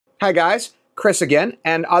Hi guys, Chris again,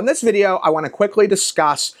 and on this video I want to quickly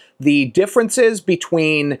discuss the differences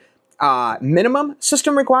between minimum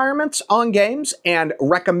system requirements on games and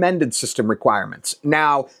recommended system requirements.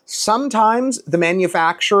 Now, sometimes the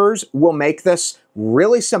manufacturers will make this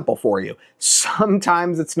really simple for you.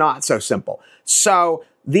 Sometimes it's not so simple. So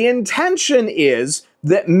the intention is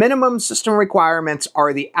that minimum system requirements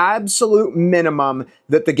are the absolute minimum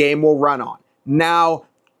that the game will run on. Now,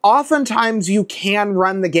 oftentimes you can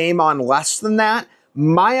run the game on less than that.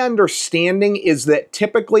 My understanding is that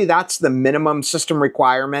typically that's the minimum system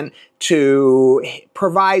requirement to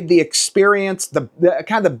provide the experience, the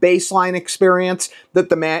kind of the baseline experience that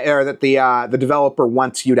the developer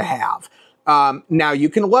wants you to have. Now you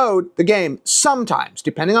can load the game sometimes,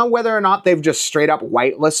 depending on whether or not they've just straight up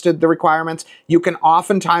whitelisted the requirements. You can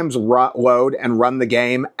oftentimes load and run the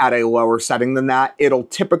game at a lower setting than that. It'll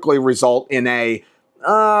typically result in a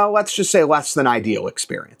let's just say less than ideal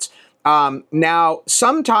experience. Now,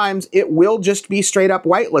 sometimes it will just be straight up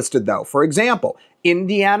whitelisted though. For example,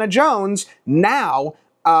 Indiana Jones now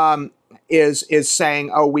is saying,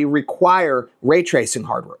 oh, we require ray tracing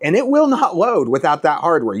hardware, and it will not load without that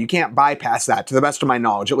hardware. You can't bypass that, to the best of my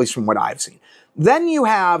knowledge, at least from what I've seen. Then you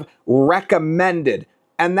have recommended,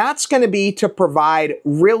 and that's going to be to provide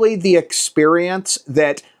really the experience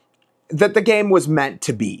that the game was meant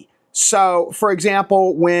to be. So, for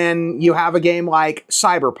example, when you have a game like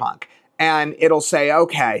Cyberpunk, and it'll say,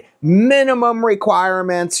 okay, minimum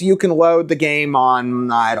requirements, you can load the game on,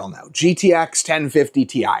 I don't know, GTX 1050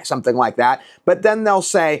 Ti, something like that. But then they'll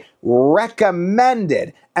say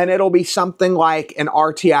recommended, and it'll be something like an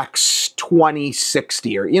RTX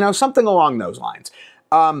 2060 or, something along those lines.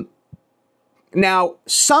 Now,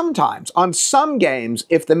 sometimes, on some games,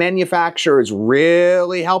 if the manufacturer is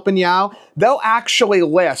really helping you out, they'll actually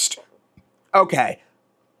list, okay,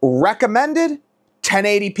 recommended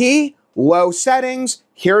 1080p, low settings,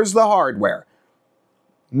 here's the hardware.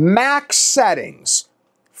 Max settings,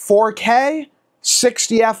 4K,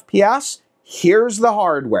 60 FPS, here's the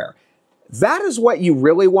hardware. That is what you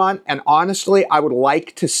really want, and honestly, I would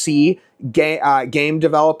like to see game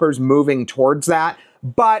developers moving towards that,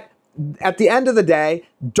 but at the end of the day,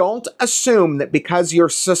 don't assume that because your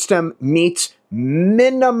system meets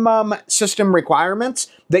minimum system requirements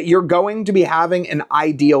that you're going to be having an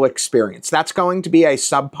ideal experience. That's going to be a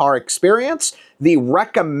subpar experience. The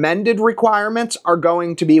recommended requirements are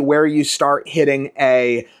going to be where you start hitting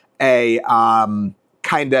a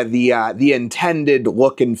kind of the intended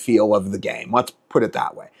look and feel of the game. Let's put it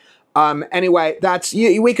that way. Anyway,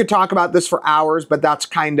 we could talk about this for hours, but that's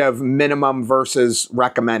kind of minimum versus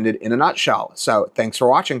recommended in a nutshell. So thanks for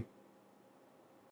watching.